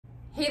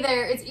Hey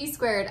there, it's E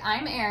Squared.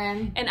 I'm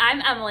Erin. And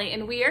I'm Emily,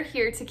 and we are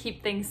here to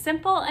keep things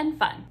simple and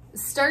fun.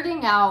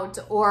 Starting out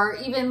or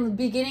even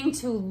beginning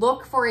to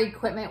look for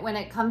equipment when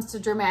it comes to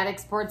dramatic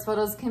sports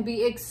photos can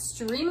be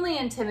extremely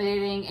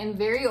intimidating and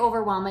very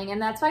overwhelming,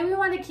 and that's why we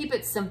want to keep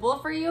it simple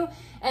for you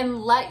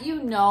and let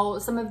you know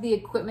some of the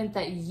equipment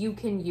that you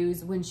can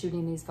use when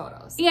shooting these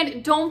photos.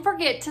 And don't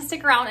forget to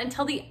stick around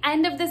until the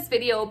end of this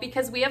video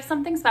because we have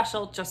something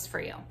special just for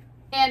you.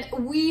 And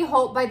we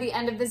hope by the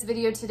end of this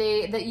video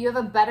today that you have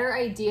a better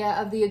idea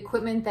of the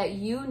equipment that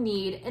you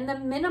need and the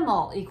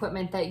minimal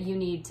equipment that you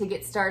need to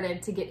get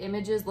started to get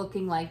images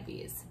looking like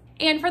these.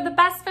 And for the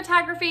best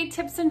photography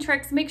tips and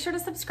tricks, make sure to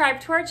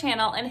subscribe to our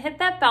channel and hit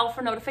that bell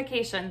for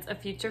notifications of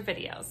future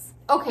videos.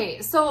 Okay,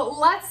 so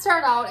let's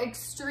start out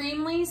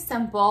extremely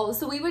simple.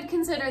 So we would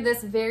consider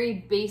this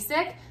very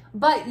basic,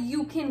 but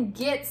you can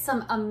get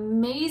some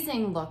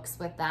amazing looks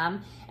with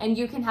them and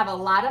you can have a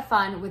lot of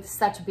fun with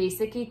such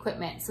basic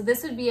equipment. So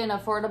this would be an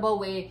affordable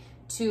way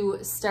to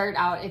start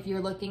out if you're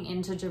looking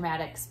into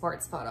dramatic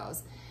sports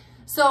photos.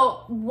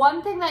 So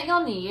one thing that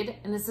you'll need,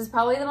 and this is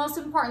probably the most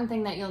important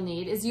thing that you'll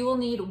need, is you will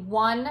need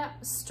one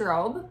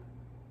strobe.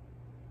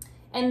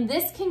 And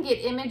this can get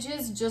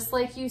images just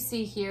like you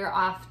see here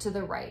off to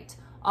the right.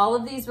 All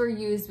of these were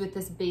used with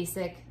this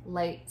basic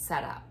light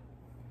setup.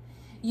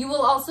 You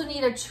will also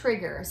need a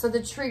trigger. So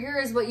the trigger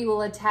is what you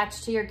will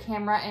attach to your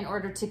camera in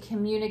order to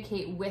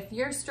communicate with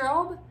your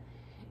strobe.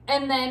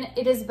 And then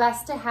it is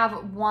best to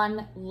have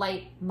one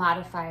light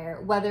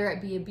modifier, whether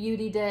it be a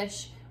beauty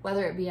dish,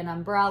 whether it be an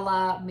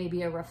umbrella,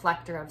 maybe a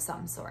reflector of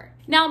some sort.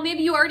 Now,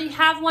 maybe you already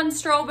have one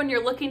strobe and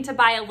you're looking to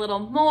buy a little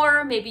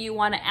more. Maybe you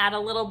want to add a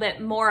little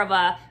bit more of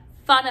a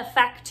fun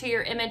effect to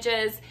your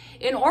images.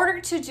 In order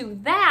to do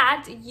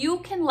that, you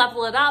can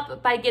level it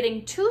up by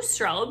getting two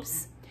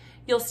strobes.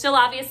 You'll still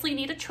obviously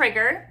need a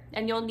trigger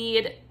and you'll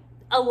need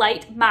a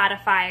light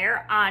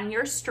modifier on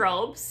your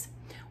strobes.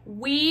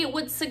 We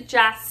would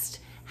suggest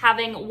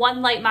having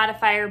one light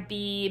modifier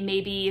be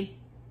maybe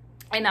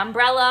an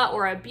umbrella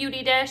or a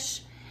beauty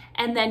dish,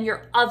 and then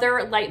your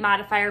other light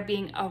modifier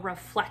being a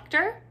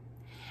reflector.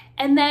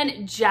 And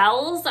then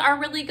gels are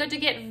really good to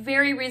get,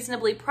 very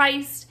reasonably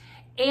priced,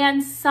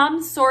 and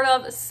some sort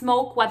of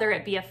smoke, whether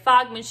it be a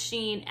fog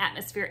machine,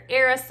 atmosphere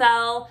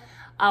aerosol,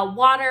 a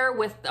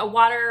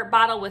water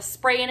bottle with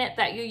spray in it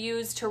that you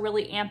use to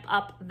really amp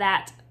up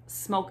that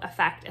smoke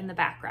effect in the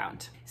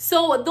background.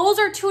 So those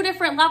are two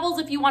different levels.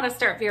 If you want to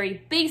start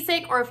very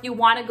basic or if you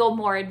want to go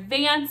more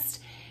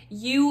advanced,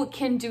 you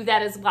can do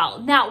that as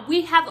well. Now,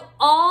 we have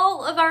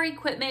all of our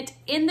equipment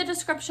in the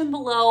description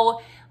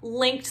below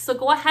linked, so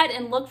go ahead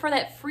and look for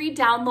that free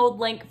download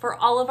link for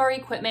all of our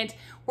equipment.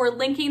 We're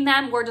linking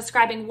them, we're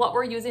describing what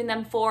we're using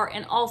them for,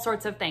 and all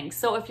sorts of things.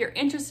 So if you're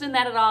interested in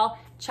that at all,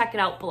 check it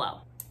out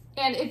below.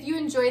 And if you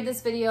enjoyed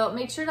this video,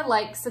 make sure to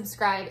like,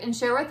 subscribe, and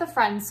share with a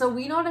friend so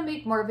we know to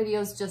make more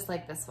videos just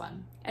like this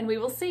one. And we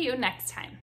will see you next time.